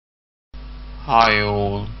Hi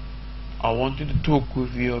all, I wanted to talk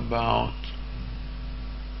with you about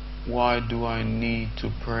why do I need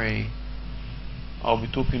to pray. I'll be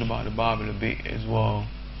talking about the Bible a bit as well,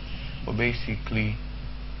 but basically,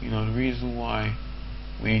 the reason why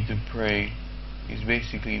we need to pray is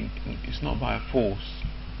basically, it's not by force,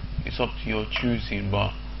 it's up to your choosing,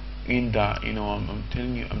 but in that, I'm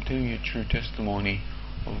telling you a true testimony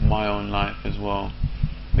of my own life as well.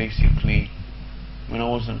 Basically, when I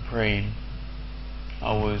wasn't praying,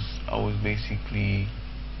 I was basically,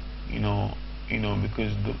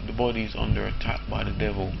 because the body is under attack by the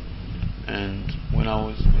devil, and when I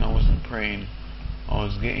wasn't praying, I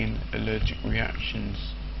was getting allergic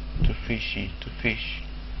reactions to fish.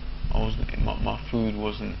 My food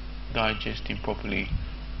wasn't digesting properly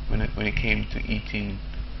when it came to eating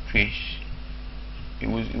fish. It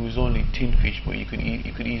was only tin fish, but you could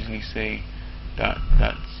easily say that's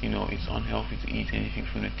it's unhealthy to eat anything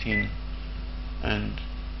from the tin. And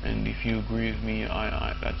if you agree with me,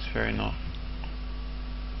 that's fair enough.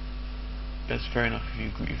 That's fair enough if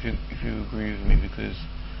you agree with me, because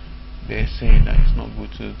they're saying that it's not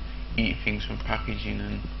good to eat things from packaging,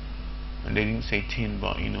 and they didn't say tin,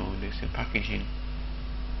 but they said packaging.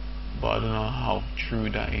 But I don't know how true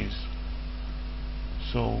that is.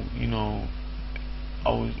 So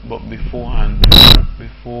but beforehand,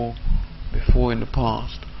 before in the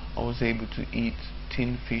past, I was able to eat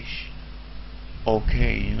tin fish.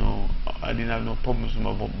 Okay, I didn't have no problems with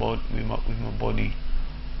my body,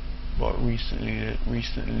 but recently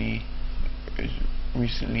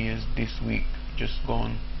as this week just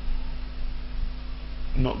gone,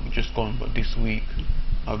 not just gone, but this week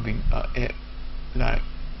I ate like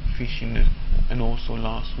fish and also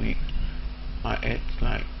last week I ate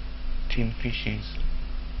like tin fishes,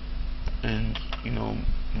 and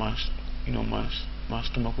my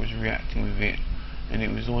stomach was reacting with it, and it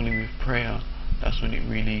was only with prayer that's when it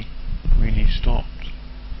really stopped.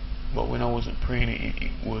 But when I wasn't praying,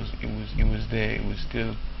 it was there. I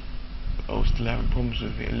was still having problems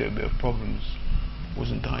with it, a little bit of problems.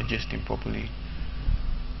 Wasn't digesting properly.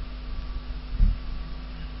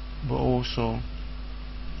 But also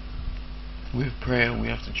with prayer, we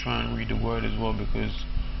have to try and read the word as well, because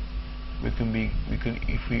if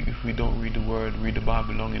we don't read the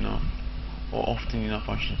Bible long enough, or often enough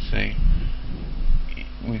I should say,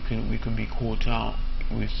 we can be caught out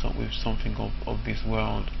with something of this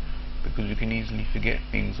world, because we can easily forget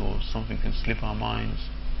things, or something can slip our minds,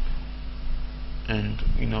 and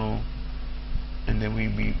and then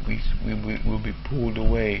we'll be pulled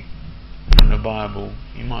away from the Bible.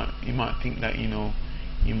 You might think that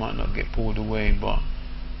you might not get pulled away, but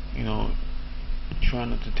try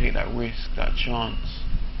not to take that risk, that chance.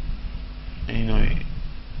 And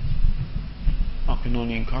I can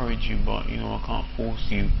only encourage you, but I can't force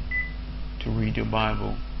you to read your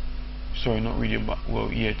Bible. Sorry, not read your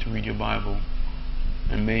to read your Bible,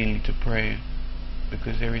 and mainly to pray,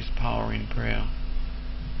 because there is power in prayer.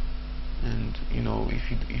 And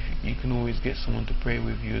if you can always get someone to pray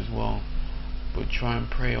with you as well, but try and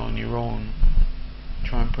pray on your own.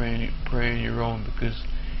 Try and pray on your own, because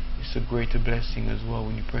it's a greater blessing as well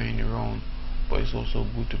when you pray on your own. But it's also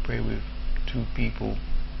good to pray with two people,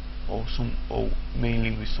 or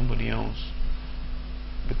mainly with somebody else,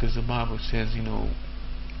 because the Bible says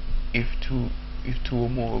if two or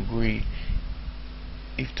more agree,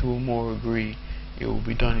 it will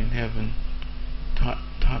be done in heaven. Type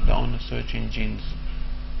that on the search engines,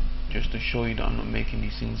 just to show you that I'm not making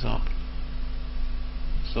these things up.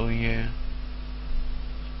 So yeah,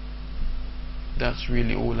 that's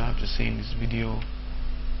really all I have to say in this video.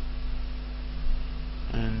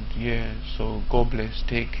 And yeah, so God bless,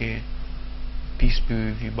 take care, peace be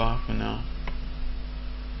with you, bye for now.